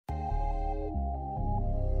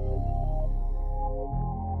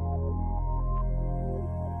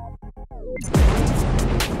Hi,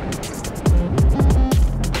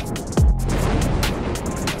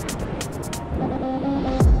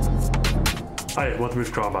 welcome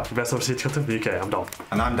to Combat, the best overseas cutter in the UK. I'm Dom.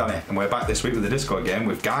 And I'm Danny, and we're back this week with a Discord game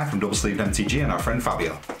with Guy from Double Sleeved MTG and our friend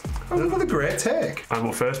Fabio. Another great take. I'm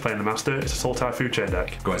up first playing the Master. It's a Sultai food chain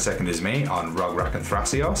deck. Going second is me on Rograk and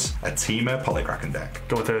Thrasios, a Teamer Polykraken deck.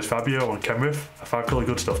 Going third is Fabio on Kenrith, a 5-colour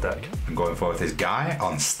good stuff deck. And going fourth is Guy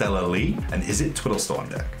on Stella Lee, and Is It Twiddlestone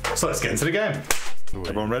deck. So let's get into the game.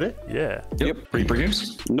 Everyone ready? Yeah. Yep. Reaper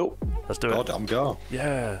games? Nope. Let's do it. Goddamn go.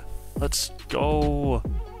 Yeah. Let's go.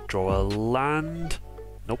 Draw a land.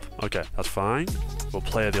 Nope. Okay, that's fine. We'll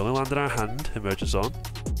play the only land in our hand, Emergence Zone.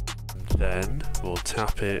 Then we'll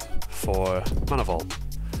tap it for Mana Vault.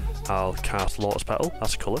 I'll cast Lotus Petal,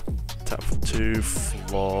 that's a colour. Tap for 2,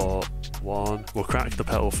 floor 1. We'll crack the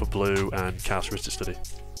petal for blue and cast Ristic Study.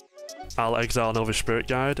 I'll exile Novice Spirit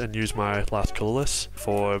Guide and use my last colourless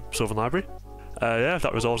for Sylvan Library. Yeah, if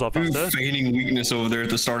that resolves our pass turn. Feigning weakness over there at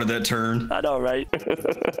the start of that turn. I know, right?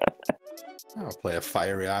 I'll play a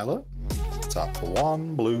Fiery Islet. Tap for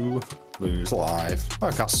 1, blue, blue's alive.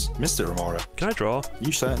 I cast Mystic Remora. Can I draw?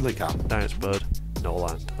 You certainly can. Thanks, bud. No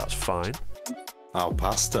land, that's fine. I'll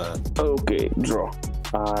pass turn. Okay, draw.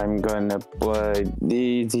 I'm gonna play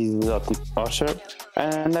the Exotic Usher,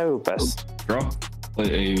 and I will pass. Draw.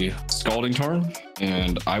 Play a Scalding Tarn,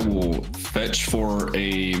 and I will fetch for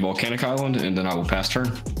a Volcanic Island, and then I will pass turn.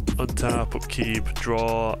 Untap, upkeep,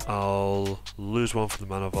 draw. I'll lose 1 from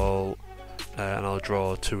the Mana Vault. And I'll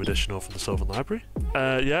draw 2 additional from the Sylvan Library.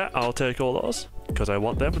 Yeah, I'll take all those because I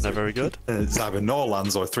want them and they're very good. It's either no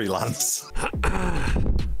lands or 3 lands.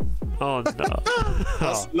 Oh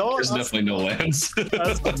no. There's definitely no lands.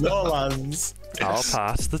 That's no lands. I'll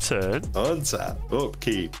pass the turn. Untap,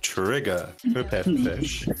 upkeep, trigger, prepare for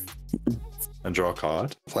fish. And draw a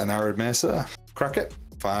card. Play an Arid Mesa. Crack it.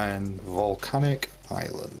 Find Volcanic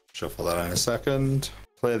Island. Shuffle that in a second.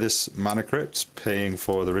 Play this Mana Crypt, paying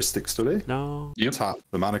for the Ristic Study. No. Yep. Tap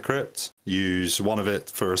the Mana Crypt, use one of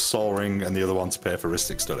it for a Soul Ring and the other one to pay for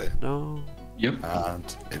Ristic Study. No. Yep.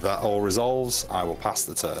 And if that all resolves, I will pass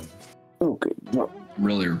the turn. Okay, draw.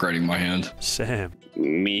 Really regretting my hand. Same.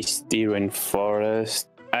 Misty Rainforest.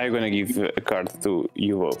 I'm gonna give a card to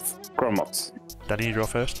you both. Chromox. Danny, you draw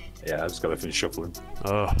first. Yeah, I just gotta finish shuffling.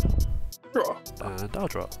 Oh. Draw. And I'll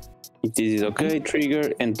draw. If this is okay,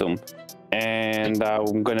 trigger and tomb. And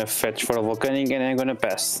I'm gonna fetch for a Volcanic and I'm gonna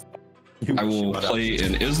pass. I will play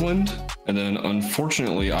an Island, and then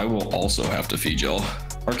unfortunately, I will also have to feed y'all.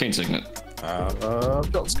 Arcane Signet.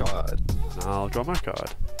 Dot's card. I'll draw my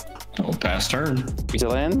card. I will pass turn. Is it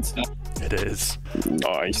land? It is.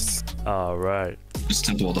 Nice. Alright. Just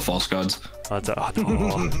Temple of the False Gods. Oh,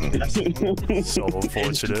 so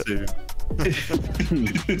unfortunate.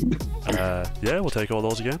 Yeah, we'll take all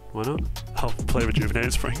those again. Why not? I'll play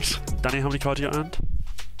Rejuvenating Springs. Danny, how many cards you got in hand?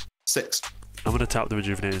 6. I'm going to tap the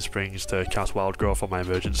Rejuvenating Springs to cast Wild Growth on my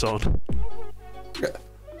Emergent Zone. Trigger.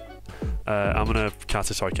 I'm going to cast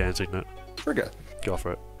this Arcane Signet. Trigger. Go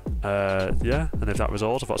for it. Yeah, and if that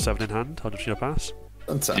resolves, I've got 7 in hand. I'll just gonna pass.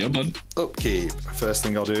 Untap. Yeah, bud. Upkeep. First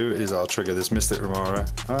thing I'll do is I'll trigger this Mystic Remora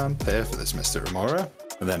and pay for this Mystic Remora.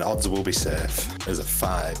 And then odds will be safe. There's a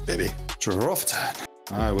 5, baby. Draw for turn.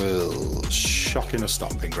 I will shock in a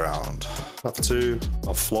Stomping Ground. Tap for 2.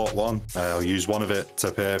 I'll float 1. I'll use one of it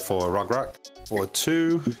to pay for Rograk. Or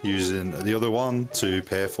 2, using the other one to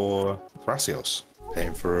pay for Thrasios.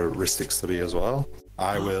 Paying for a Ristic Study as well.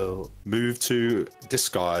 I will move to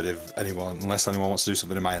discard unless anyone wants to do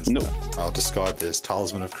something in my hand. No. I'll discard this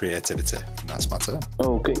Talisman of Creativity. And that's my turn.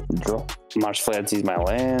 Okay, draw. Marsh Flats is my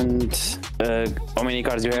land. How many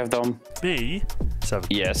cards do you have, Dom? Me? 7.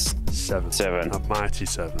 Yes. 7. 7. A mighty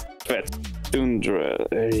 7. Sweat. Tundra.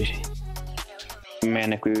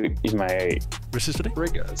 Mana Queen is my... Ristic Study?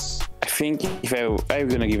 Triggers. I think if I'm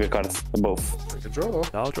gonna give a card to both. Take a draw.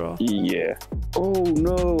 I'll draw. Yeah. Oh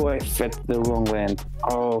no, I fed the wrong land.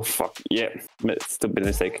 Oh fuck. Yeah. Stupid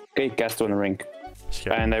mistake. Okay, cast one ring.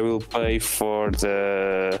 Scary. And I will play for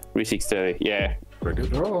the Ristic. Yeah. Trigger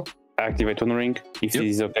draw. Activate one ring if Yep.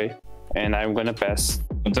 this is okay. And I'm gonna pass.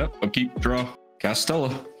 Untap, upkeep, draw. Cast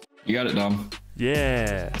Stella. You got it, Dom.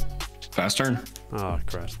 Yeah. Fast turn. Oh,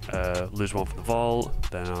 Christ. Lose 1 from the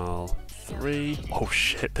vault. Then I'll 3. Oh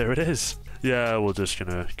shit, there it is. Yeah, we're just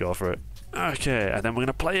gonna go for it. Okay, and then we're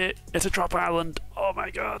gonna play it. It's a drop island. Oh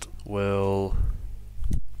my god. We'll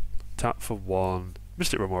tap for 1.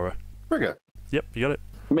 Mystic Remora. Trigger. Yep, you got it.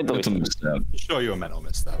 Middle. It's a misstep. Show you a mental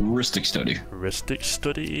misstep. Ristic Study. Ristic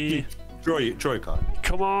Study. Draw your card.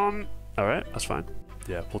 Come on. Alright, that's fine.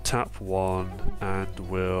 Yeah, we'll tap 1 and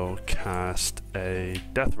we'll cast a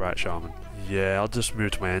Deathrite Shaman. Yeah, I'll just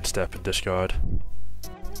move to my end step and discard.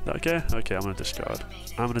 Okay, okay, I'm gonna discard.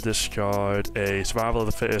 I'm gonna discard a Survival of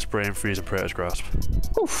the Fittest, Brain Freeze, and Praetor's Grasp.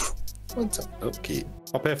 Oof. Okay.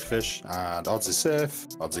 I'll pay for fish, and odds is safe.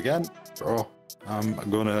 Odds again. Draw. I'm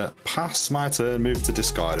gonna pass my turn, move to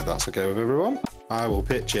discard if that's okay with everyone. I will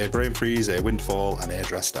pitch a Brain Freeze, a Windfall, and a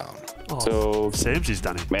Dress Down. Oh, So, samesies,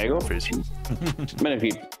 Danny. may I go? Freeze.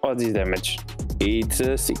 Benefit. All this damage. It's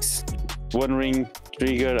 6. 1 ring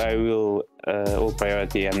trigger. I will all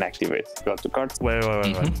priority and activate. Draw 2 cards. Wait.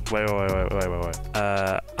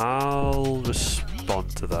 I'll respond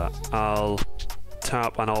to that. I'll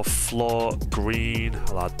tap and I'll float green.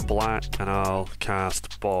 I'll add black and I'll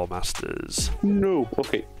cast Ball Masters. No.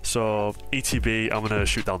 Okay. So ETB, I'm gonna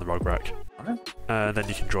shoot down the Rog Rack. Okay. And then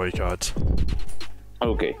you can draw your cards.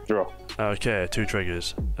 Okay. Draw. Okay, 2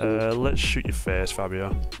 triggers. Let's shoot your face,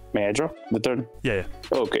 Fabio. May I draw the turn? Yeah.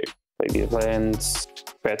 Okay. Play these lands.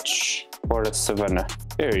 Fetch for the Savannah.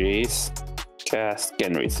 There he is. Cast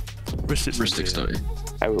Kenrith. Ristic study.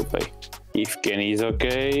 I will play. If Kenny is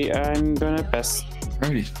okay, I'm gonna pass.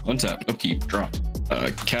 Alrighty, untap, upkeep, draw.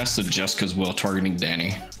 Cast the Jessica's Will targeting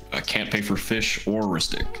Danny. Can't pay for fish or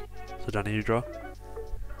Ristic. So Danny, you draw.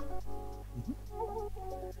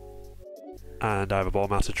 And I have a Ball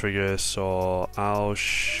Master trigger, so I'll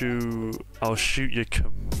shoot your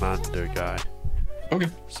commander guy. Okay.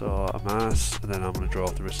 So a mass, and then I'm gonna draw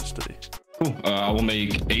off the Ristic Study. Cool. I will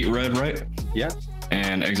make 8 red, right? Yeah.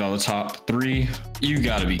 And exile the top 3. You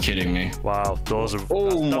gotta be kidding me. Wow, those are.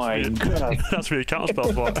 Oh my god. That's really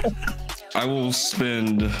counterspell for. I will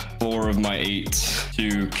spend 4 of my 8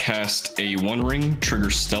 to cast a 1 ring, trigger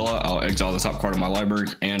Stella. I'll exile the top card of my library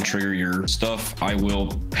and trigger your stuff. I will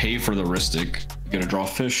pay for the Ristic. You gotta draw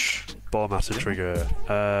fish. Ball Master trigger.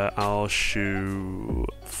 I'll shoot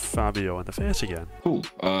Fabio in the face again. Cool.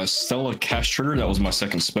 Stella cast trigger. That was my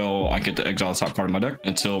second spell. I get to exile the top card of my deck.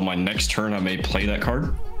 Until my next turn, I may play that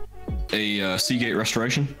card. A Seagate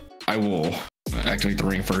Restoration. I will activate the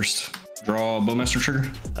ring first. Draw Bowmaster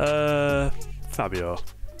trigger. Fabio.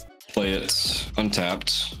 Play it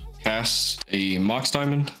untapped. Cast a Mox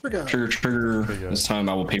Diamond. Trigger. This time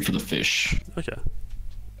I will pay for the fish. Okay.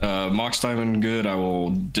 Mox Diamond, good. I will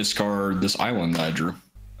discard this island that I drew.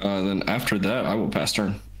 Then after that, I will pass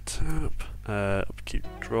turn. Tap. Upkeep.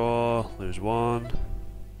 Draw. Lose 1.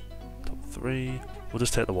 Top 3. We'll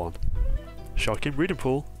just take the 1. Shocking Breeding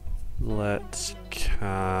Pool. Let's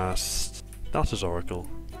cast. That's his Oracle.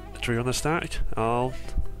 Trigger on the stack. I'll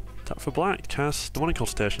tap for black. Cast Demonic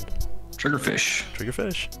Consultation. Trigger fish. Trigger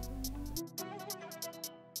fish.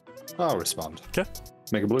 I'll respond. Okay.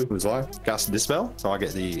 Make a blue, who's live. Cast Dispel, so I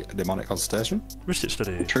get the Demonic Consultation. Ristic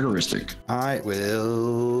Study. Trigger Ristic. I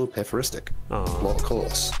will pay for Ristic. Oh. A lot of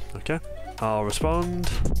colours. Okay. I'll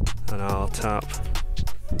respond, and I'll tap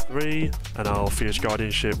 3, and I'll Fierce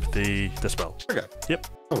Guardianship the Dispel. Okay. Yep.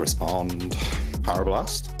 I'll respond.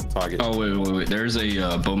 Pyroblast. Target. Oh, wait. There's a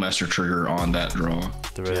Bowmaster trigger on that draw.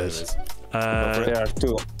 There Yeah, is. There are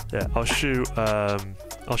 2. Yeah, I'll shoot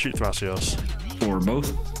Thrasios. For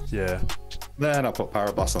both? Yeah. Then I'll put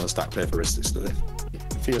Pyroblast on the stack, pay for Ristic Study.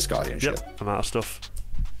 Fierce Guardianship. Yep, I'm out of stuff.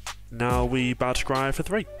 Now we bad scry for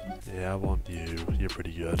 3. Yeah, I want you. You're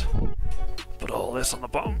pretty good. Put all this on the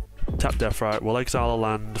bottom. Tap Deathrite. We'll exile a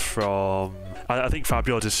land from. I think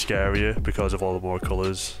Fabio's is scarier because of all the more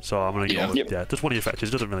colours. So I'm gonna go with just one of your fetches.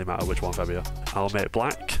 It doesn't really matter which one, Fabio. I'll make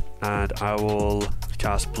black, and I will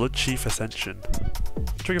cast Blood Chief Ascension.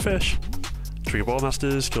 Trigger fish. Trigger Ball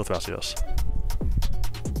Masters. Kill Thrasios.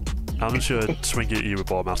 I'm just gonna swing at you with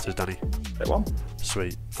Ball Masters, Danny. Take 1.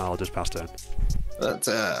 Sweet. I'll just pass turn. That's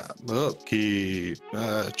upkeep.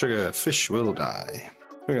 Trigger fish will die.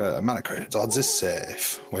 Trigger mana credits. Odds is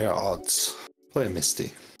safe. We are odds. Play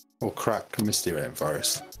Misty. Or crack Misty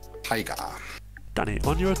Rainforest. Tiger. Danny,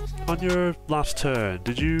 on your last turn,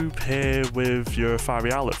 did you pay with your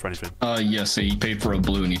Fiery Outlet for anything? Yes, he paid for a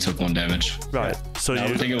blue and he took 1 damage. Right. So I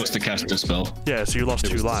you think it was to cast Dispel. yeah. So you lost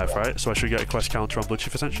 2 was life, Dispel. right? So I should get a quest counter on Blood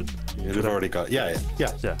Chief Ascension. You'd have already got. Yeah.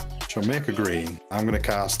 Yeah. So make a green. I'm going to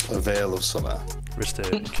cast a Veil of Summer.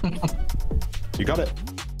 Ristic. You got it.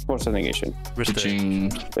 Force a negation. Ristic.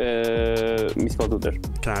 Pitching. Mystical Tutor.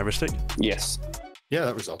 Can I Ristic? Yes. Yeah,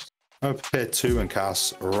 that results. I'm going to pay 2 and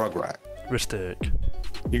cast Rugrat. Ristic.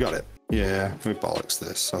 You got it. Yeah, we bollocks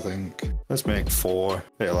this, I think. Let's make 4.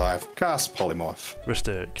 Stay alive. Cast Polymorph.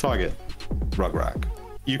 Ristic. Target. Rugrat.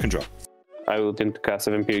 You can draw. I will attempt to cast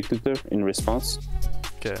a Vampiric Tutor in response.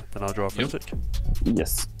 Okay, then I'll draw off Ristic.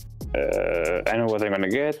 Yes. I know what I'm gonna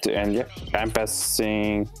get, and yeah, I'm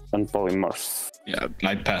passing on Polymorph. Yeah,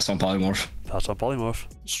 I'd pass on polymorph. Pass on polymorph.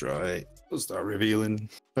 Straight. We'll start revealing.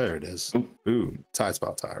 There it is. Oop. Ooh,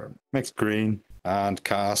 Tidespell Tyrant. Makes green and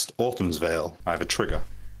cast Autumn's Veil. I have a trigger.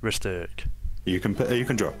 Ristic. You can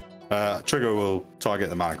draw. Trigger will target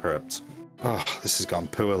the Mana Crypt. Oh, this has gone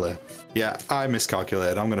poorly. Yeah, I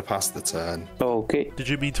miscalculated. I'm going to pass the turn. Okay. Did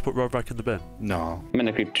you mean to put Rob back in the bin? No.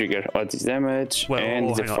 Mana Crypt trigger, odds is damage, Well, and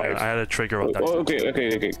it's a hang on. 5. I had a trigger on that.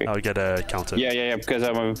 Okay. I'll get a counter. Yeah, because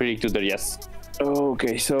I'm a pretty tutor, yes.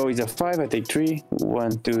 Okay, so it's a 5, I take 3.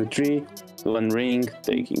 1, 2, 3. 1 ring,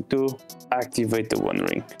 taking 2. Activate the 1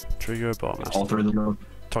 ring. Trigger, bottom All three of them are.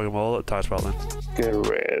 Talking them all at Tidespell then. Get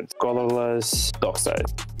red, colorless, Dockside.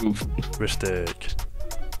 Oof. Ristic.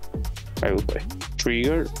 I will play.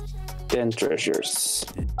 Trigger, 10 treasures.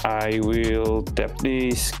 I will tap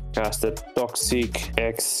this, cast a Toxic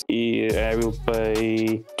X. I will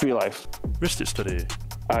pay 3 life. Ristic Study.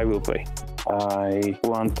 I will play. I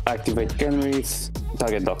want activate Kenrith,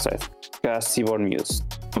 target Dockside. Cast Seaborn Muse.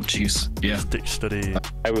 Oh, jeez. Yeah. Ristic Study.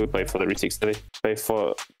 I will pay for the Re6 Study. Pay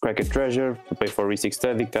for Cracked Treasure, to pay for Re6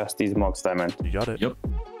 Study, cast this Mox Diamond. You got it. Yep.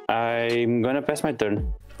 I'm gonna pass my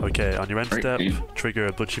turn. Okay, on your end Right, step, yeah. trigger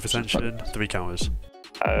Bloodchief Ascension, 3 counters.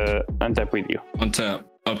 Untap with you. Untap,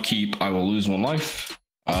 upkeep, I will lose 1 life.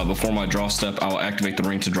 Before my draw step, I will activate the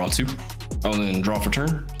ring to draw 2. I will then draw for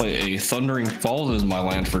turn, play a Thundering Falls as my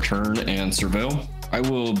land for turn, and Surveil. I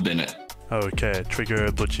will bin it. Okay, trigger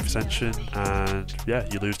Bloodchief Ascension, and yeah,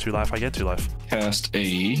 you lose 2 life, I get 2 life. Cast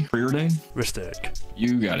a Preordain. Ristic.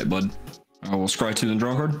 You got it, bud. I will scry 2 and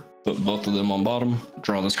draw a card. Put both of them on bottom.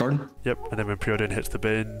 Draw this card. Yep, and then when Preordain hits the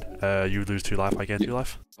bin, you lose 2 life, I get 2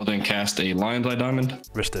 life. I'll then cast a Lion's Eye Diamond.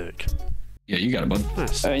 Ristic. Yeah, you got it, bud.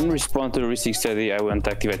 Nice. In response to the Re6 Study, I want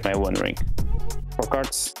to activate my 1 ring. 4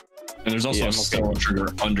 cards. And there's also Yeah, a I'm okay. Stella trigger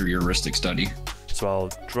under your Ristic Study. So I'll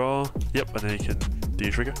draw, yep, and then you can do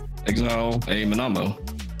your trigger. Exile a Manambo.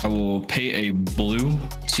 I will pay a blue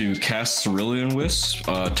to cast Cerulean Wisp,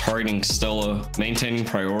 targeting Stella, maintaining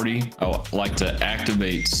priority. I would like to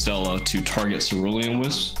activate Stella to target Cerulean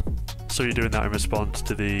Wisp. So you're doing that in response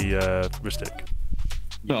to the Ristic?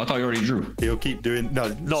 No, I thought you already drew. He'll keep doing... No,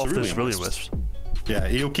 Not if there's Cerulean Wisps. Wisps. Yeah,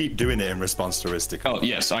 he'll keep doing it in response to Ristic. Oh,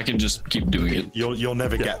 yes, I can just keep doing it. You'll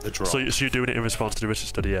never get the draw. So you're doing it in response to the Ristic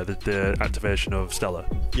Study, yeah, the activation of Stella.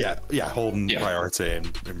 yeah, holding Yeah. priority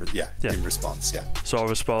in response, yeah. So I'll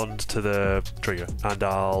respond to the trigger, and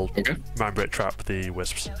I'll Okay. Mind Break Trap the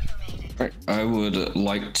Wisps. Alright, I would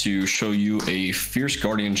like to show you a Fierce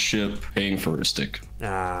Guardianship paying for a stick.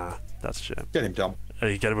 Ah, that's a shame. Get him done.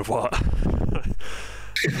 You get him with what?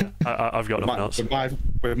 I've got nothing else.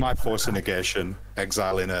 With my Force of Negation,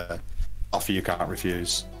 exiling a offer you can't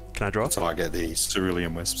refuse. Can I draw? Until I get the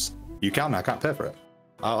Cerulean Wisps. You can, I can't pay for it.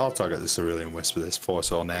 I'll target the Cerulean Wisp with this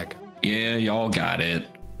Force or Neg. Yeah, y'all got it.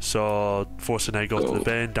 So Force and Egg goes to the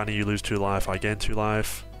bin. Danny, you lose 2 life. I gain 2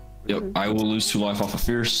 life. Yep, I will lose 2 life off of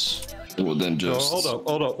Fierce. It will then just...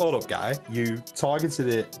 Hold up, guy. You targeted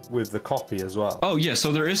it with the copy as well. Oh, yeah,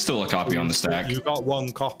 so there is still a copy on the stack. You got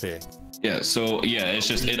 1 copy. Yeah, so, yeah, it's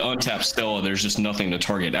just, it untaps Stella. There's just nothing to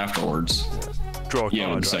target afterwards. Draw a card.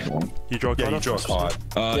 Yeah, with the right? second one. You draw a card. Yeah, you off draw a this? card.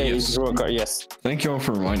 Yeah, Yes. you draw a card, yes. Thank y'all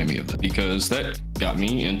for reminding me of that, because that got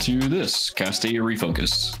me into this. Cast a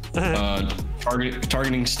Refocus.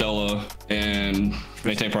 Targeting Stella and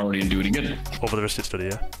maintain priority and do it again. Over the Ristic Study,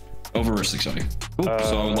 yeah. Over Ristic Study.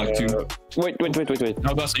 So I would like to... Wait. I was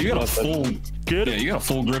about to say, you got a full... Good. Yeah, you got a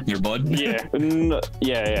full grip there, bud. Yeah,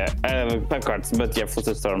 yeah. I have 5 cards, but yeah,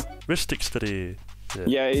 Flutter Storm. Ristic Study.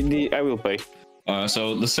 Yeah, I will pay.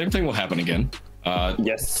 So the same thing will happen again.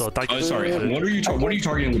 Yes. So Sorry, what are you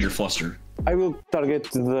targeting with your Fluster? I will target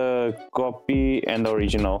the copy and the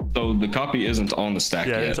original. So the copy isn't on the stack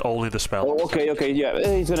yeah, yet. it's only the spell. Oh, okay, yeah,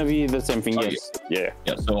 it's gonna be the same thing, Oh, yes. Yeah.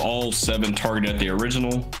 Yeah, so all 7 target at the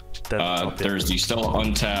original. Then copy. There's the Stella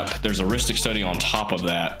untap. There's a Ristic Study on top of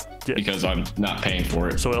that. Yeah. Because I'm not paying for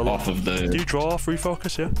it. So it'll off of the... Do you draw off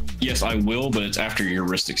Refocus, yeah? Yes, I will, but it's after your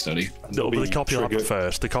Ristic Study. No, but the Be copy will happen triggered.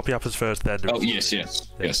 first. The copy happens first, then the Oh, Ristic.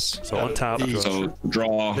 yes. So untap. the- draw. So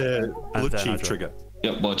draw. The And Blood then I Chief draw. trigger.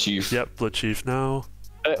 Yep, Blood Chief. Yep, Blood Chief now.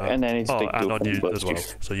 And then it's Oh, take 2 and on from you Blood as well.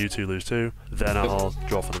 Chief. So you 2 lose 2. Then I'll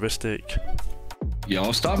draw for the Ristic.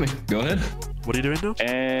 Y'all stop me. Go ahead. What are you doing now?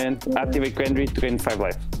 And activate Kenrith to gain 5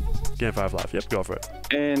 life. Gain 5 life. Yep, go for it.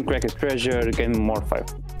 And Cracked Treasure, gain more 5.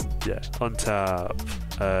 Yeah, untap,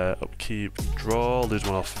 upkeep, draw, lose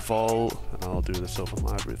 1 off vault, and I'll do the Sylvan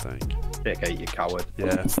Library thing. Dick 8, you coward. Yeah,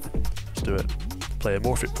 let's do it. Play a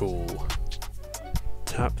Morphic Pool.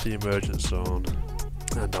 Tap the Emergence Zone,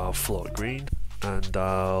 and I'll float green, and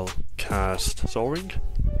I'll cast Soul Ring.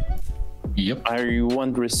 Yep. I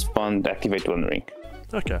won't respond, activate 1 ring.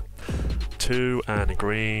 Okay. 2 and a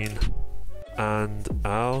green. And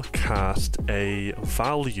I'll cast a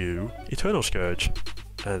value Eternal Scourge.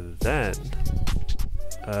 And then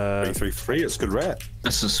 3/3/3, it's good rare.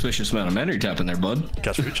 That's a suspicious amount of mana you're tapping there, bud.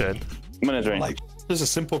 cast Root Chain. Mana drain. Like, there's a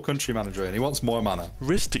simple country manager and he wants more mana.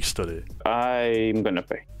 Ristic Study. I'm gonna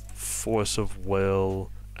pay. Force of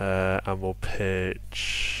Will. And we'll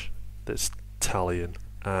pitch this Talion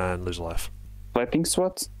and lose a life. Flapping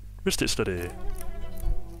SWAT. Ristic Study.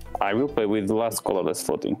 I will play with the last color that's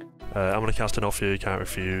floating. I'm going to cast an offer you can't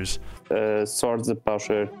refuse. Swords, the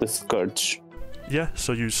Plowshare, the Scourge. Yeah,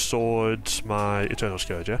 so you sword my Eternal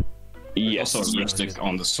Scourge, yeah? Yes. Also, Mystic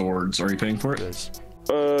on the swords. Are you paying for it? Yes.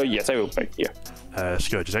 Yes, I will pay. Yeah.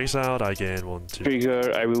 Scourge is exiled. I gain 1, 2.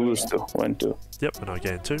 Trigger. I will lose 2. 1, 2. Yep, and I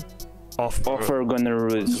gain 2. Offer. Gonna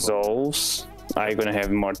resolve. I gonna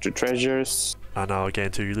have more 2 treasures. And I'll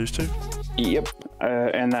gain 2. You lose 2. Yep.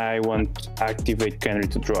 And I want activate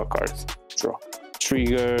Kenrith to draw a card. Draw.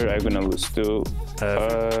 Trigger. I'm gonna lose 2.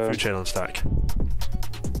 Food chain on stack.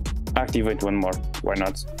 Activate 1 more. Why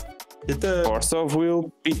not? Did the Force of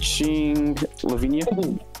Will. Pitching Lavinia.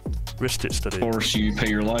 Ristic Study. Force, you pay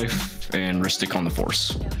your life, and Ristic on the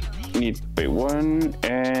Force. Need to pay 1,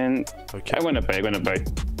 and Okay. I'm gonna pay.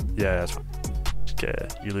 Yeah, that's fine. Okay,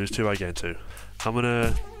 you lose 2, I gain 2. I'm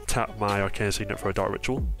gonna tap my Arcane Signet for a Dark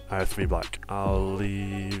Ritual. I have 3 black. I'll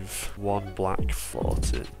leave 1 black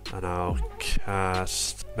floating, and I'll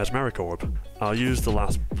cast Mesmeric Orb. I'll use the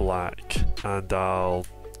last black, and I'll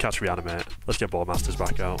cast Reanimate. Let's get Ballmasters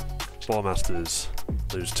back out. Ballmasters,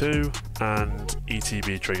 lose 2, and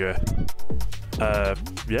ETB trigger.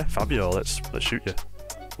 Yeah, Fabio, let's shoot you.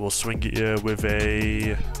 We'll swing at you with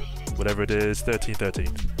a whatever it is, 13/13.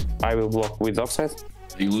 I will block with offside.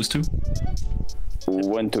 You lose 2?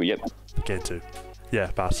 1, 2. Yep. Gain 2.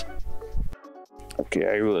 Yeah, pass. Okay,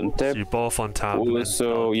 I will So untap. you both on tap.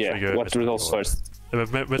 So yeah, trigger what Mesmeric results Orb. first?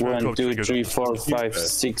 1, 2, 3, 4, 5,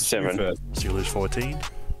 6, 7. So you lose 14.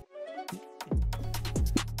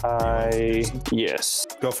 Yes.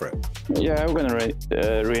 go for it. Yeah, I'm gonna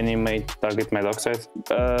reanimate, target my dockside.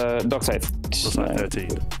 Dockside. Looks like 13.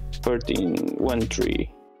 13, 1,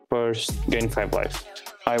 3. First, gain 5 life.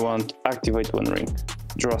 I want activate 1 ring.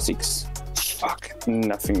 Draw 6. Fuck.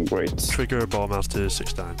 Nothing great. Trigger Ballmasters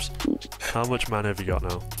 6 times. How much mana have you got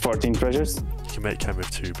now? 14 treasures. You can make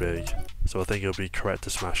Kenrith too big. So I think it'll be correct to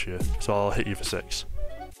smash you. So I'll hit you for 6.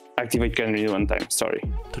 Activate Kenrith 1 time. Sorry.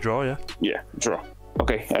 To draw, yeah? Yeah, draw.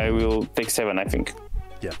 Okay, I will take 7, I think.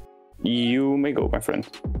 Yeah. You may go, my friend.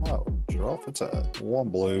 Oh, draw for turn. 1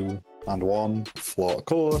 blue and 1 float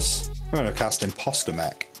course. I'm going to cast Imposter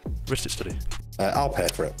Mech. Ristic Study. I'll pay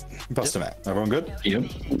for it. Imposter Mech. Everyone good? Yep.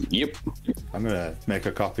 Yep. I'm going to make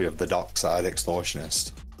a copy of the Dockside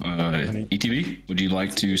Extortionist. ETB, would you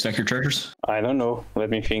like to stack your treasures? I don't know. Let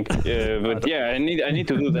me think. But yeah, I need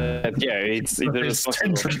to do that. Yeah, it's a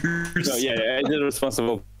responsible. No, yeah, it's a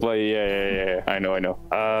responsible play. Yeah. I know.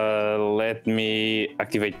 Let me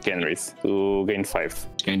activate Kenrith to gain 5.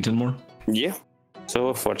 Gain 10 more? Yeah.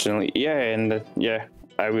 So fortunately, yeah, and yeah,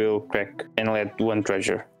 I will crack and let 1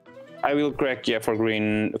 treasure. I will crack, yeah, for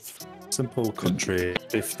green. Simple country,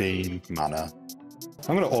 15 mana.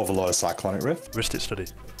 I'm going to overload a Cyclonic Rift. Ristic Study.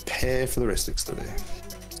 Pay for the Ristic Study.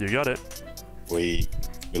 You got it. We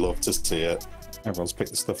love to see it. Everyone's picked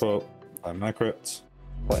the stuff up. I'm Necrit.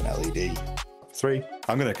 Playing LED. 3.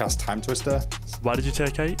 I'm going to cast Time Twister Why did you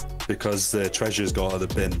take 8? because the treasures go to the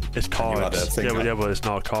bin. It's You had a cards. thing Yeah, up. but it's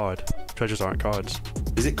not a card. Treasures aren't cards.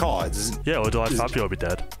 Is it cards? Is it? Yeah, otherwise Fabio will be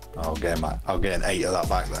dead. I'll get an 8 of that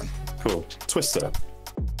back then. Cool. Twister.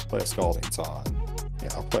 Play a Scalding Tarn. Yeah,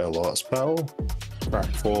 I'll play a Lotus Spell. Crack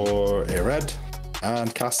for a red.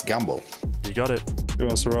 And cast Gamble. You got it. Who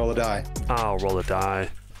wants to roll a die? I'll roll a die.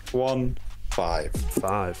 1, 5.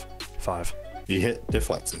 5. You hit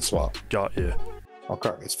Deflect and Swap. Got you. I'll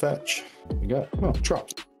crack this fetch. You get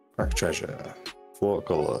dropped. Crack treasure. Float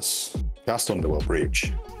colorless. Cast Underworld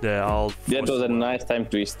Breach. Yeah, I'll That was a nice time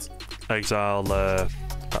twist. exile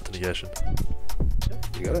back to negation.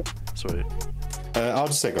 You got it. Sweet. I'll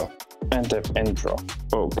just say go. And tap and draw.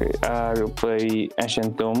 Okay, I will play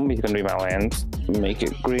Ancient Tomb. It's gonna be my land. Make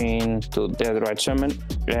it green to Dead Right Shaman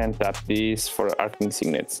and tap this for Arcane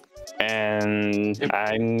Signets. And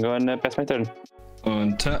I'm gonna pass my turn.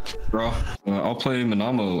 Tap, draw. I'll play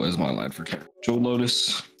Manamo as my land for care. Jewel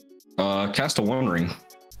Lotus. Cast a 1 ring.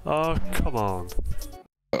 Oh, come on.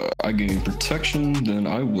 I gain protection, then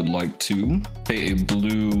I would like to pay a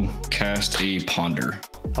blue, cast a Ponder.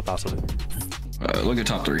 I'll pass on it. Look at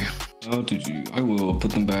top 3. I will put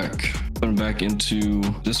them back into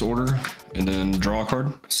this order, and then draw a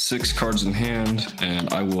card. 6 cards in hand,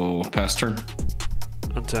 and I will pass turn.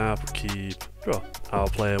 untap, keep, draw. I'll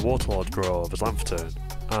play Waterlord Grove as land for turn.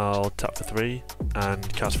 I'll tap for 3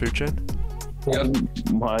 and cast Food Chain. Oh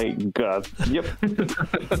my god. Yep.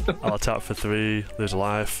 I'll tap for 3, lose a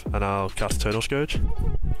life, and I'll cast Eternal Scourge.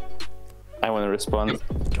 I want to respond.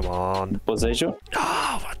 Come on. Possession?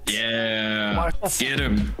 Ah, what? Yeah. What? Get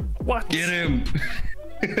him. What? Get him.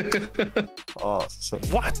 Oh, so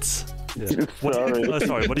What? Yeah.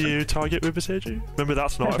 Sorry, what do you target with Beseju? Remember,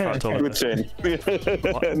 that's not a fact over Food there.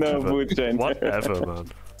 chain. No, food chain. Whatever, man.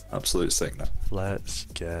 absolute sickness. Let's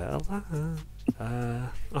get a land.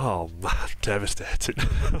 Oh man, devastating.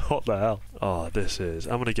 What the hell? Oh, this is...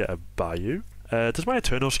 I'm gonna get a Bayou. Does my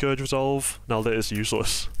Eternal Scourge resolve now that it's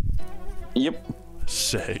useless? Yep.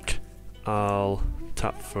 Sick. I'll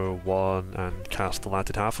tap for 1 and cast the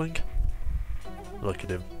Lighted Halfling. Look at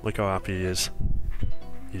him. Look how happy he is.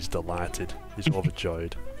 He's delighted. He's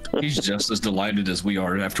overjoyed. He's just as delighted as we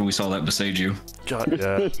are after we saw that Beseju. God,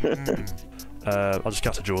 yeah. I'll just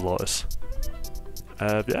cast a Jewel Lotus.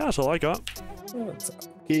 Yeah, that's all I got.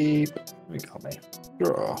 Keep. We got me.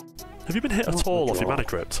 Draw. Have you been hit at all off your Mana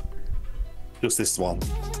Crypt? Just this one.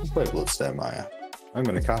 Play Bloodstone Maya. I'm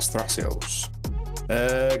going to cast Thrasios.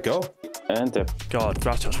 Go. And God,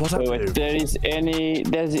 Thrasios, what's that wait, do?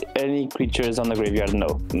 there's any creatures on the graveyard?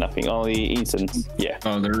 No, nothing. Only instants. Yeah.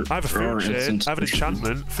 Oh, I have a Food Chain. I have an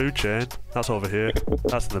enchantment. Food Chain. That's over here.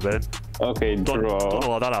 That's in the bin. Okay, Don't know draw.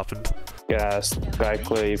 why that happened. Cast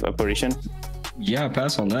Skyclave Apparition. Yeah,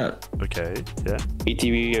 pass on that. Okay, yeah.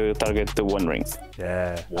 ETB will target the One Ring.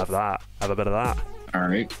 Yeah, have that. Have a bit of that. All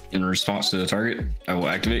right. In response to the target, I will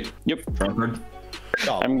activate. Yep. Draw card.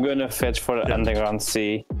 I'm gonna fetch for Yeah. Underground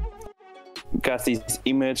Sea. Cast this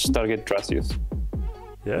image, target Thrasios.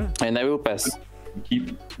 Yeah. And I will pass.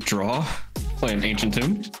 Keep. Draw. Play an Ancient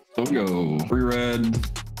Tomb. So we go 3 red,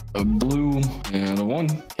 a blue, and a 1.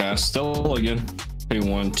 Cast Stella again. Pay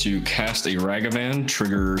 1 to cast a Ragavan,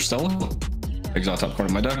 trigger Stella. Exile top card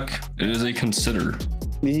of my deck. It is a Consider.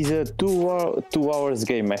 This is a 2 hours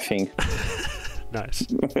game, I think. Nice.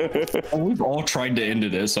 We've all tried to end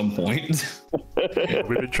it at some point. Yeah,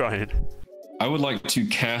 we've been trying. I would like to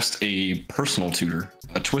cast a personal tutor,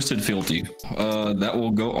 a Twisted Fealty. That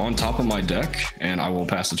will go on top of my deck, and I will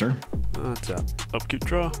pass the turn. Tap. Upkeep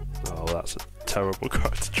draw. Oh, that's a terrible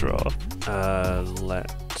card to draw.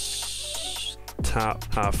 Let's tap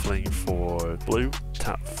Halfling for blue,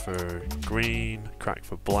 tap for green, crack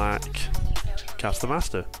for black, cast the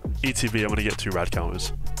Master. ETB, I'm going to get 2 rad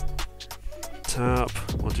counters. Tap,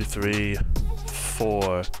 1, 2, 3,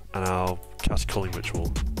 4, and I'll cast Culling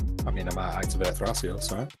Ritual. I mean, I might activate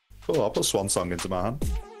Thrasios, right? Cool, I'll put Swan Song into my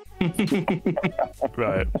hand.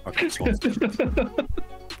 Right. Okay, Swan Song.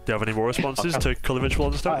 Do you have any more responses to Culling Ritual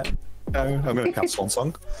on the stack? I'm going to cast Swan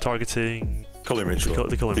Song. Targeting Culling Ritual.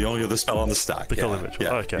 The Culling the only other spell on the stack. The Culling Ritual.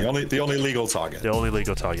 Yeah. Okay. The only legal target. the only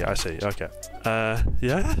legal target, I see. Okay.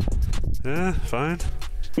 Yeah. Yeah, fine.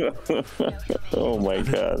 Oh my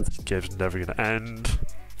god. Game's never gonna end.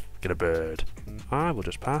 Get a bird. I will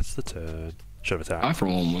just pass the turn. Show of attack. I, for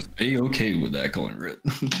one, was A-okay with that Culling Writ.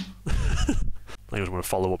 I think I was going to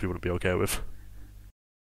follow up you wouldn't be okay with.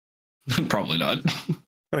 Probably not. I'm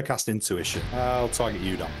going to cast Intuition. I'll target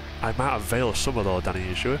you, Dom. I might have Veil of Summer though, Danny,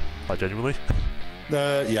 you sure? Like, genuinely?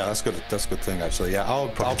 Yeah, that's good. That's a good thing, actually. Yeah, I'll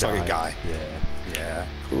target Guy. Yeah. Yeah.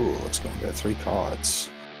 Cool. Let's go and get 3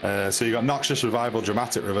 cards. So you got Noxious Revival,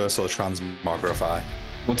 Dramatic Reversal, Transmogrify,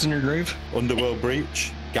 What's in your grave? Underworld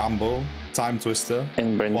Breach, Gamble, Time Twister,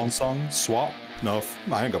 And Brain. One Song, Swap. No,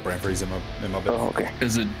 I ain't got Brain Freeze in my bit. Oh, okay.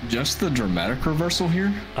 Is it just the dramatic reversal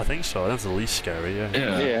here? I think so. That's the least scary, yeah.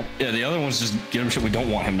 Yeah. Yeah, the other one's just get him shit we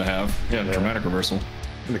don't want him to have. Yeah, dramatic reversal.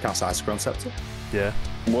 I'm going to cast Icecrown Scepter. Yeah.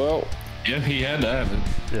 Well, Yeah, he had to have it.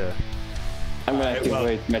 Yeah. I'm gonna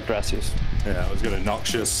activate my Thrasios. Yeah, I was going to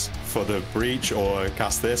Noxious for the Breach, or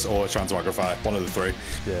cast this, or Transmogrify. One of the 3.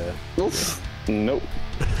 Yeah. Oof. Nope.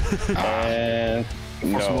 And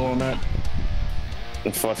Possible no. on that?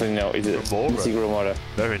 Unfortunately, no. It's a Remora. Remora.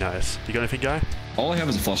 Very nice. You got anything, Guy? All I have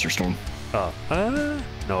is a Flusterstorm. Oh.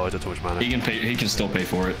 No, I don't too much mana. He can pay. He can still pay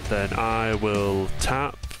for it. Then I will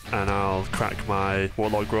tap and I'll crack my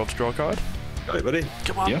Warlord Grove to draw a card. Got it, buddy.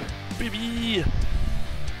 Come on, Yeah. baby!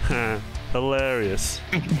 Hilarious.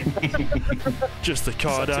 Just the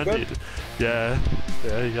card I Sexy need. Yeah,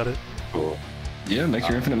 you got it. Cool. Yeah, make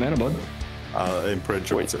your infinite mana, bud. Imprint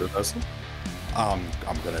Dramatic Reversal. I'm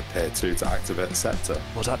going to pay 2 to activate Scepter.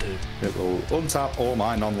 What's that do? It will untap all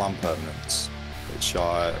my non-land permanents, which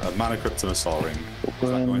are a Mana Crypt and a Sol Ring. Is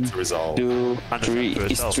that going to resolve? 2, And 3. for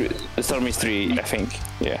It's itself. 3. The storm is 3, I think.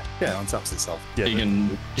 Yeah. Yeah, it untaps itself. Yeah, He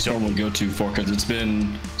can normally go to 4 because it's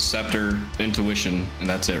been Scepter, Intuition, and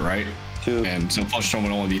that's it, right? 2. And so Flushstone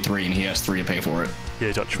would only be 3, and he has 3 to pay for it. Yeah,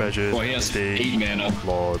 he's got treasures. Well, he has Mystic, 8 mana.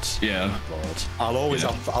 Lords. Yeah. Lords. I'll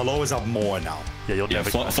always have more now. Yeah, you'll Yeah,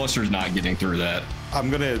 never. Fluster's not getting through that. I'm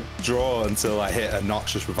gonna draw until I hit a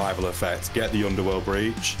Noxious Revival effect, get the Underworld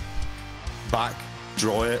Breach, back,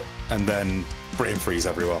 draw it, and then brain freeze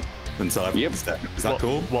everyone until everyone's dead. Is that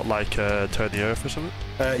cool? What, like turn the earth or something?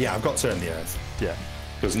 Yeah, I've got Turn the Earth. Yeah.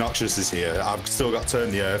 Because Noxious is here. I've still got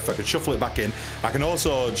Turn the Earth. I can shuffle it back in. I can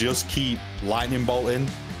also just keep Lightning Bolting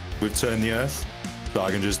with Turn the Earth. So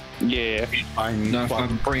I can just bang, Now if I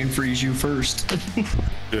brain freeze you first.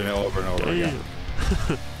 doing it over and over again.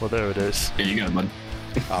 Well, there it is. Yeah, you got it, bud.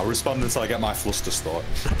 I'll respond until I get my Fluster Stort.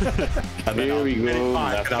 And then Here we go.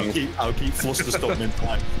 I'll keep Fluster Storting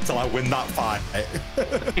until I win that fight.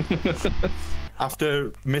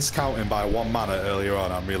 After miscounting by 1 mana earlier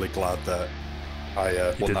on, I'm really glad that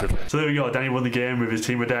I won that game. So there we go. Danny won the game with his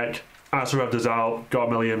Teamer deck. Answer revved us out. Got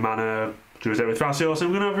 1 million mana. Drew his deck with Thrasios, and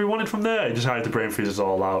we're going to have everyone from there. He decided to brain freeze us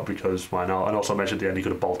all out because why not? And also mentioned at the end he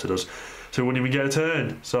could have bolted us. So we wouldn't even get a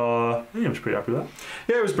turn. So yeah, I was pretty happy with that.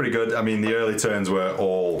 Yeah, it was pretty good. I mean, the early turns were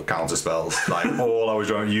all counter spells. Like, all I was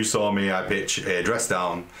doing, you saw me, I pitch a Dress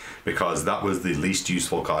Down because that was the least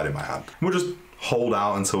useful card in my hand. We'll just hold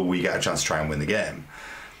out until we get a chance to try and win the game.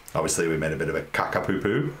 Obviously, we made a bit of a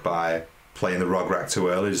caca-poo-poo by playing the Rog-Rack too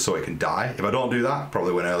early just so it can die. If I don't do that,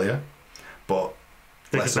 probably win earlier. But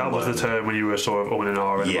Because that was the turn when you were sort of and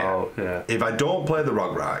ahhing about. Yeah. If I don't play the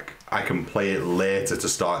Rog-Rack, I can play it later to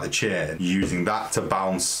start the chain, using that to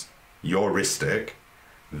bounce your Ristic.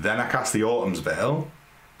 Then I cast the Autumn's Veil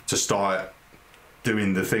to start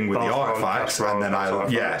doing the thing with the artifacts, and then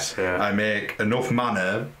I make enough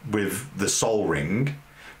mana with the Soul Ring,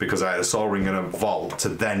 because I had a Soul Ring and a Vault, to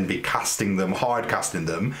then be casting them, hard casting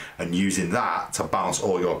them, and using that to bounce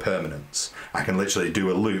all your permanents. I can literally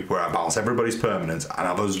do a loop where I bounce everybody's permanents and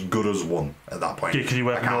have as good as one at that point. Yeah, because you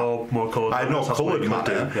have no more coloured. I had no coloured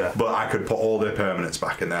mana, but I could put all their permanents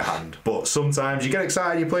back in their hand. But sometimes you get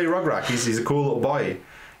excited, you play Rog-Rack, he's a cool little boy.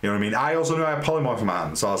 You know what I mean? I also knew I had Polymorph in my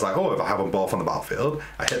hand, so I was like, oh, if I have them both on the battlefield,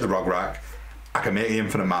 I hit the Rog-Rack, I can make the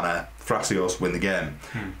infinite mana, Thrasios, win the game.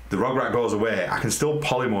 The Rog-Rack goes away, I can still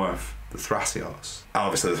polymorph the Thrasios. And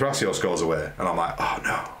obviously the Thrasios goes away, and I'm like, oh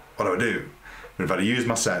no, what do I do? And if I'd used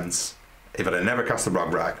my sense, if I'd never cast the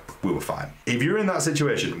Rog-Rack, we were fine. If you're in that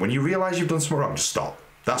situation, when you realise you've done something wrong, just stop.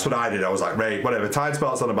 That's what I did. I was like, right, whatever, Tide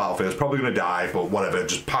Spell's on the battlefield, it's probably going to die, but whatever,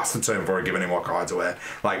 just pass the turn before I give any more cards away.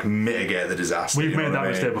 Like, mitigate the disaster. We've made that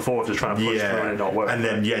mistake before, just trying to push through and it not work. And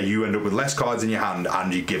then, you end up with less cards in your hand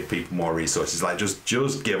and you give people more resources. Like,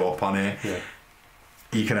 just give up on it. Yeah.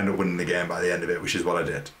 You can end up winning the game by the end of it, which is what I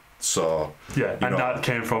did. So, yeah, and that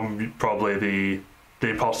came from probably the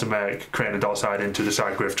imposter mech creating a dockside into the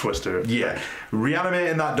Sidegriff Twister. Yeah,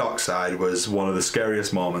 reanimating that dockside was one of the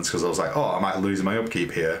scariest moments because I was like, oh, I might lose my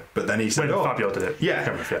upkeep here. But then he said, Fabio did it. Yeah.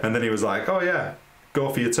 Kenrith, yeah. And then he was like, oh yeah, go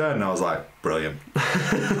for your turn. And I was like, brilliant.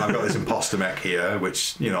 I've got this imposter mech here,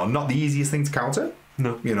 which, not the easiest thing to counter.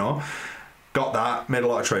 No. Got that, made a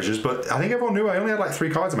lot of treasures, but I think everyone knew I only had like 3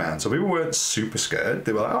 cards in my hand, so people weren't super scared.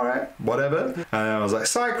 They were like, alright, whatever. And I was like,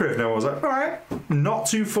 Sidegriff, and everyone was like, alright, not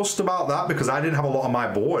too fussed about that because I didn't have a lot on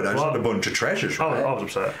my board. I just had a bunch of treasures. Right? I was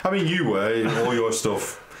upset. I mean, you were, all your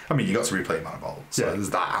stuff. I mean, you got to replay Mana Vault, so there's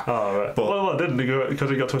that. Oh, right. But, well, I didn't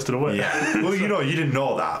because it got twisted away. Yeah. Well, you didn't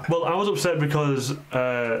know that. Well, I was upset because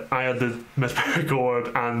I had the Mesmeric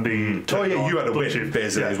Orb and the... Oh, yeah, you had a win,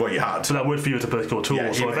 basically, is what you had. So that would for you as a political tool.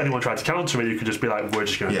 Yeah, so if anyone tried to counter it, you could just be like, we're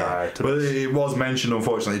just going to die. Well, it was mentioned,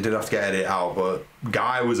 unfortunately, you did have to get it out, but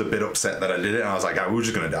Guy was a bit upset that I did it, and I was like, Guy, we're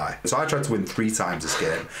just going to die. So I tried to win 3 times this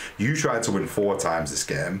game. You tried to win 4 times this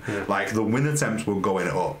game. Yeah. Like, the win attempts were going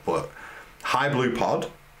up, but High Blue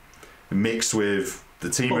Pod mixed with the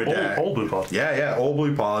Teamer deck. All Blue Pod. Yeah, all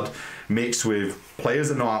Blue Pod mixed with players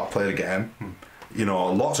that know how to play the game.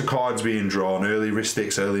 Lots of cards being drawn, early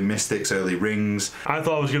Ristics, early Mystics, early Rings. I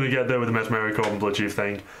thought I was going to get there with the Mesmeric Orb and Blood Chief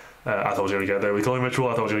thing. I thought I was going to get there with Killing Ritual.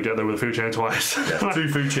 I thought I was going to get there with a Food Chain twice. 2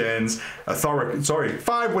 Food Chains,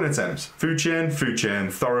 5 win attempts. Food Chain,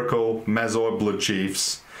 Thoracle, Mezor, Blood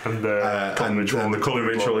Chiefs. And the Culling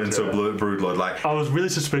Ritual into Broodlord. Like, I was really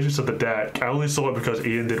suspicious of the deck. I only saw it because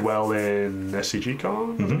Ian did well in SCG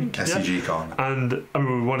Con. SCG Con. And I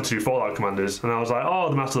mean, we wanted to do Fallout Commanders, and I was like, oh,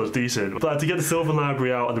 the Master looks decent. But to get the Sylvan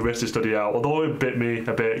Library out and the Ristic Study out, although it bit me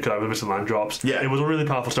a bit because I was missing land drops, it was a really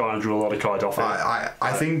powerful start and drew a lot of cards off it.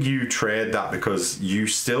 I think you trade that because you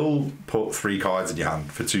still put 3 cards in your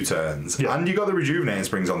hand for 2 turns, and you got the Rejuvenating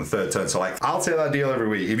Springs on the 3rd turn. So, like, I'll take that deal every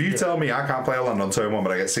week. If you tell me I can't play a land on turn 1,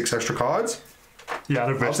 but I get 6 extra cards, Yeah,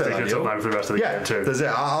 and a risk taking something for the rest of the game too. That's it.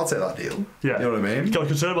 I'll take that deal. Yeah. You know what I mean? I was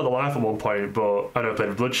concerned about the life at one point, but I know I played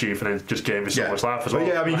with Blood Chief and it just gave me so much life as well.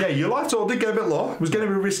 But yeah, I mean, your life total did get a bit low. It was getting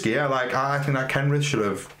a bit risky. I think that Kenrith should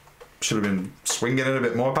have been swinging it a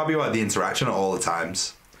bit more. Probably like the interaction at all the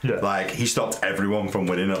times. Yeah. Like, he stopped everyone from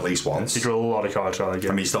winning at least once. He drew a lot of cards out of the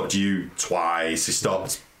game. I mean, he stopped you twice. He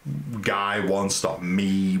stopped Guy once, stopped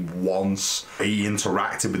me once. He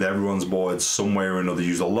interacted with everyone's board some way or another,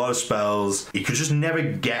 used a lot of spells. He could just never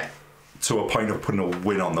get to a point of putting a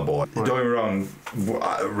win on the board. Right. Don't get me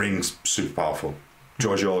wrong, Ring's super powerful.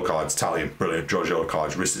 Giorgio cards, Talion, brilliant. Giorgio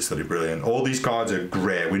cards, Ristic Study, brilliant. All these cards are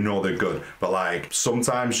great. We know they're good. But like,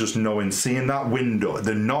 sometimes just seeing that window,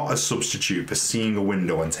 they're not a substitute for seeing a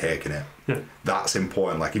window and taking it. Yeah. That's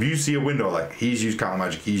important. Like, if you see a window, like, he's used counter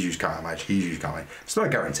magic, he's used counter magic, he's used counter magic, it's not a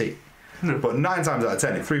guarantee. No. But 9 times out of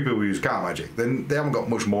 10, if 3 people use counter magic, then they haven't got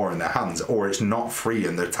much more in their hands, or it's not free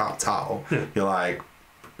and they're tapped out. Yeah. You're like,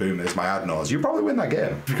 boom, there's my Adnors. You probably win that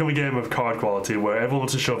game. It's become a game of card quality where everyone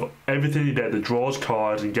wants to shove everything in deck that draws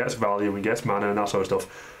cards and gets value and gets mana and that sort of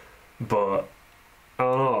stuff. But I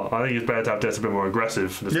don't know. I think it's better to have decks a bit more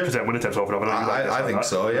aggressive. Just present win attempts over and over. I think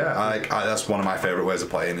so, yeah. That's one of my favourite ways of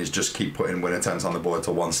playing, is just keep putting win attempts on the board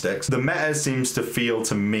till one sticks. The meta seems to feel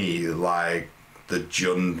to me like the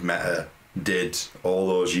Jund meta did all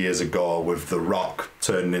those years ago with the Rock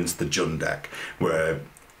turning into the Jund deck, where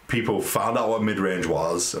people found out what mid-range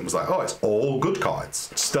was and was like, oh, it's all good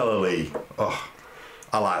cards. Stella Lee. Oh,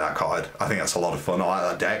 I like that card. I think that's a lot of fun. I like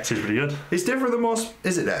that deck. Seems pretty good. It's different than most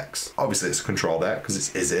Izzet decks. Obviously, it's a control deck because it's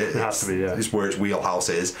Izzet. It has to be, yeah. It's where its wheelhouse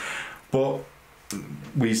is. But I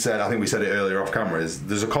think we said it earlier off camera, is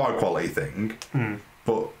there's a card quality thing,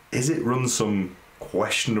 but Izzet runs some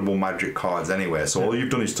questionable magic cards anyway. So all you've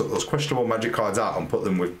done is took those questionable magic cards out and put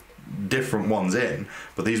them with different ones in,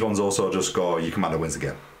 but these ones also just go, your commander wins the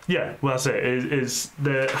game. Yeah, well, that's it.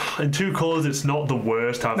 In 2 colours, it's not the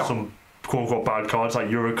worst to have some quote-unquote bad cards. Like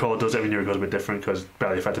Yuriko does it. I mean, Yuriko's a bit different because it's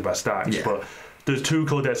barely affected by stacks. Yeah. But there's 2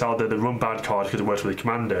 colour decks out there that run bad cards because it works with the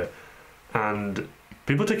commander. And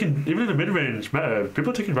people taking, even in the mid-range meta,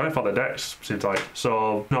 people are taking advantage of their decks, seems like.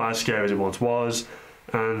 So, not as scary as it once was.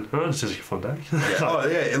 And it's just a fun deck. Yeah.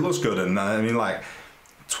 It looks good. And I mean, like,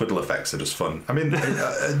 twiddle effects are just fun. I mean,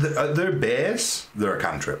 at their base, they're a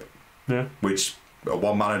cantrip. Yeah. Which a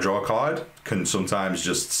 1 mana draw card can sometimes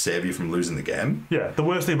just save you from losing the game. Yeah, the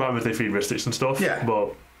worst thing about them is they feed Ristics and stuff. Yeah.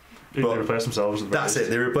 But they replace themselves. That's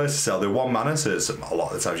it, they replace themselves. They're 1 mana, so a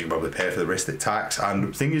lot of the times you can probably pay for the Ristic tax. And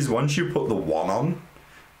the thing is, once you put the 1 on,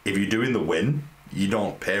 if you're doing the win, you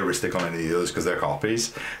don't pay Ristic on any of the others because they're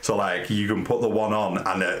copies. So like, you can put the 1 on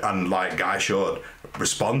and like Guy showed,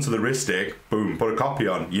 respond to the Ristic, boom, put a copy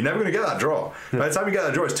on. You're never going to get that draw. By the time you get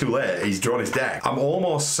that draw, it's too late. He's drawn his deck. I'm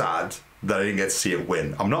almost sad that I didn't get to see it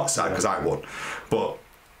win. I'm not sad because I won, but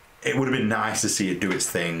it would have been nice to see it do its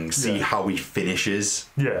thing, see how he finishes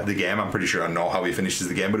the game. I'm pretty sure I know how he finishes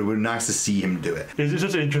the game, but it would be nice to see him do it. It's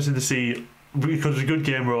just interesting to see, because it's a good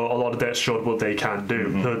game where a lot of decks showed what they can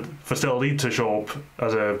do. For Stella Lee to show up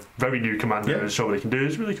as a very new commander and show what they can do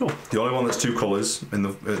is really cool. The only one that's 2 colours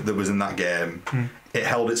that was in that game, it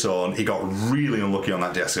held its own. He got really unlucky on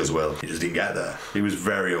that desk as well. He just didn't get there. He was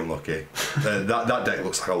very unlucky. That deck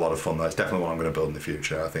looks like a lot of fun though. It's definitely one I'm going to build in the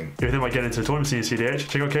future, I think. If you think about getting into the tournaments in cEDH,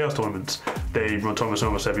 check out Chaos Tournaments. They run tournaments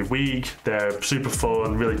almost every week. They're super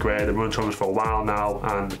fun, really great. They've run tournaments for a while now,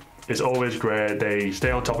 and it's always great. They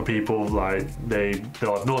stay on top of people. Like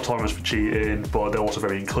they'll have no tolerance for cheating, but they're also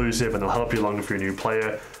very inclusive and they'll help you along if you're a new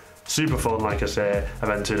player. Super fun, like I say. I've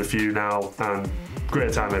entered a few now, and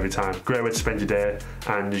great time every time. Great way to spend your day,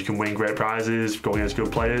 and you can win great prizes, go against good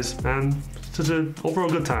players, and it's just an overall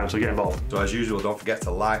good time, so get involved. So as usual, don't forget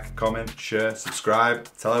to like, comment, share, subscribe,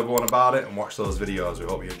 tell everyone about it, and watch those videos. We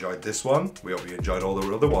hope you enjoyed this one. We hope you enjoyed all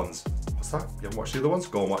the other ones. What's that? You haven't watched the other ones?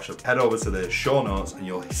 Go and watch them. Head over to the show notes and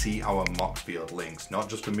you'll see our Moxfield links, not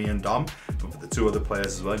just for me and Dom, but for the 2 other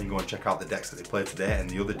players as well. You can go and check out the decks that they played today and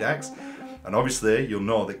the other decks. And obviously, you'll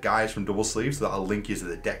know that Guy's from Double Sleeve, so that'll link you to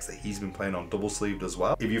the decks that he's been playing on Double Sleeved as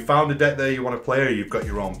well. If you found a deck there you want to play, or you've got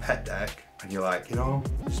your own pet deck, and you're like, you know,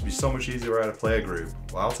 this would be so much easier at a player group.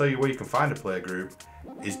 Well, I'll tell you where you can find a player group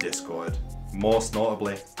is Discord. Most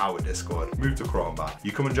notably, our Discord. Move to Chromebat.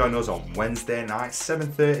 You come and join us on Wednesday night,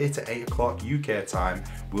 7:30 to 8 o'clock UK time.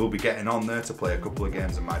 We'll be getting on there to play a couple of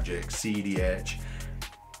games of Magic, cEDH.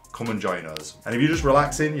 Come and join us. And if you're just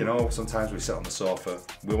relaxing, you know, sometimes we sit on the sofa,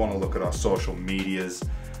 we want to look at our social medias,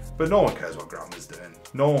 but no one cares what grandma's doing.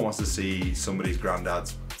 No one wants to see somebody's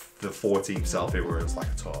granddad's the 14th selfie where it's like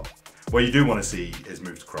a top. What you do want to see is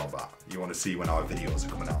Move to Chromebat. You want to see when our videos are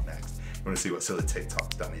coming out next. You want to see what silly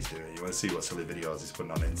TikToks Danny's doing. You want to see what silly videos he's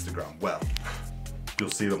putting on Instagram. Well, You'll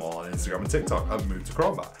see them all on Instagram and TikTok. I've moved to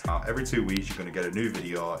Combat. Now, every 2 weeks, you're going to get a new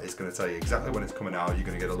video. It's going to tell you exactly when it's coming out. You're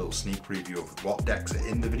going to get a little sneak preview of what decks are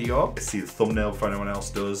in the video. You see the thumbnail before anyone else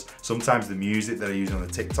does. Sometimes the music that I use on the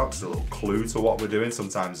TikToks is a little clue to what we're doing.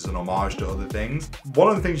 Sometimes it's an homage to other things. One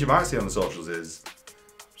of the things you might see on the socials is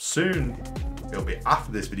soon, it'll be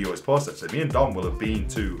after this video is posted. So me and Dom will have been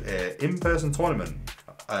to an in-person tournament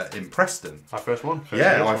in Preston. Our first one?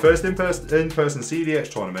 My first in-person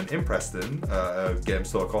cEDH tournament in Preston, a game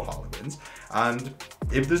store called Harlequins. And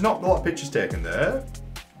if there's not a lot of pictures taken there,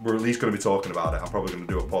 we're at least going to be talking about it. I'm probably going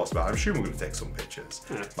to do a post about it. I'm sure we're going to take some pictures.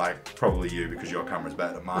 Yeah. Like, probably you, because your camera's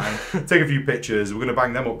better than mine. Take a few pictures. We're going to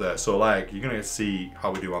bang them up there. So, like, you're going to get to see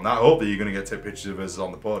how we do on that. I hope that you're going to get to take pictures of us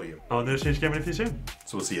on the podium. I'll do a game with you soon.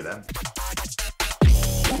 So we'll see you then.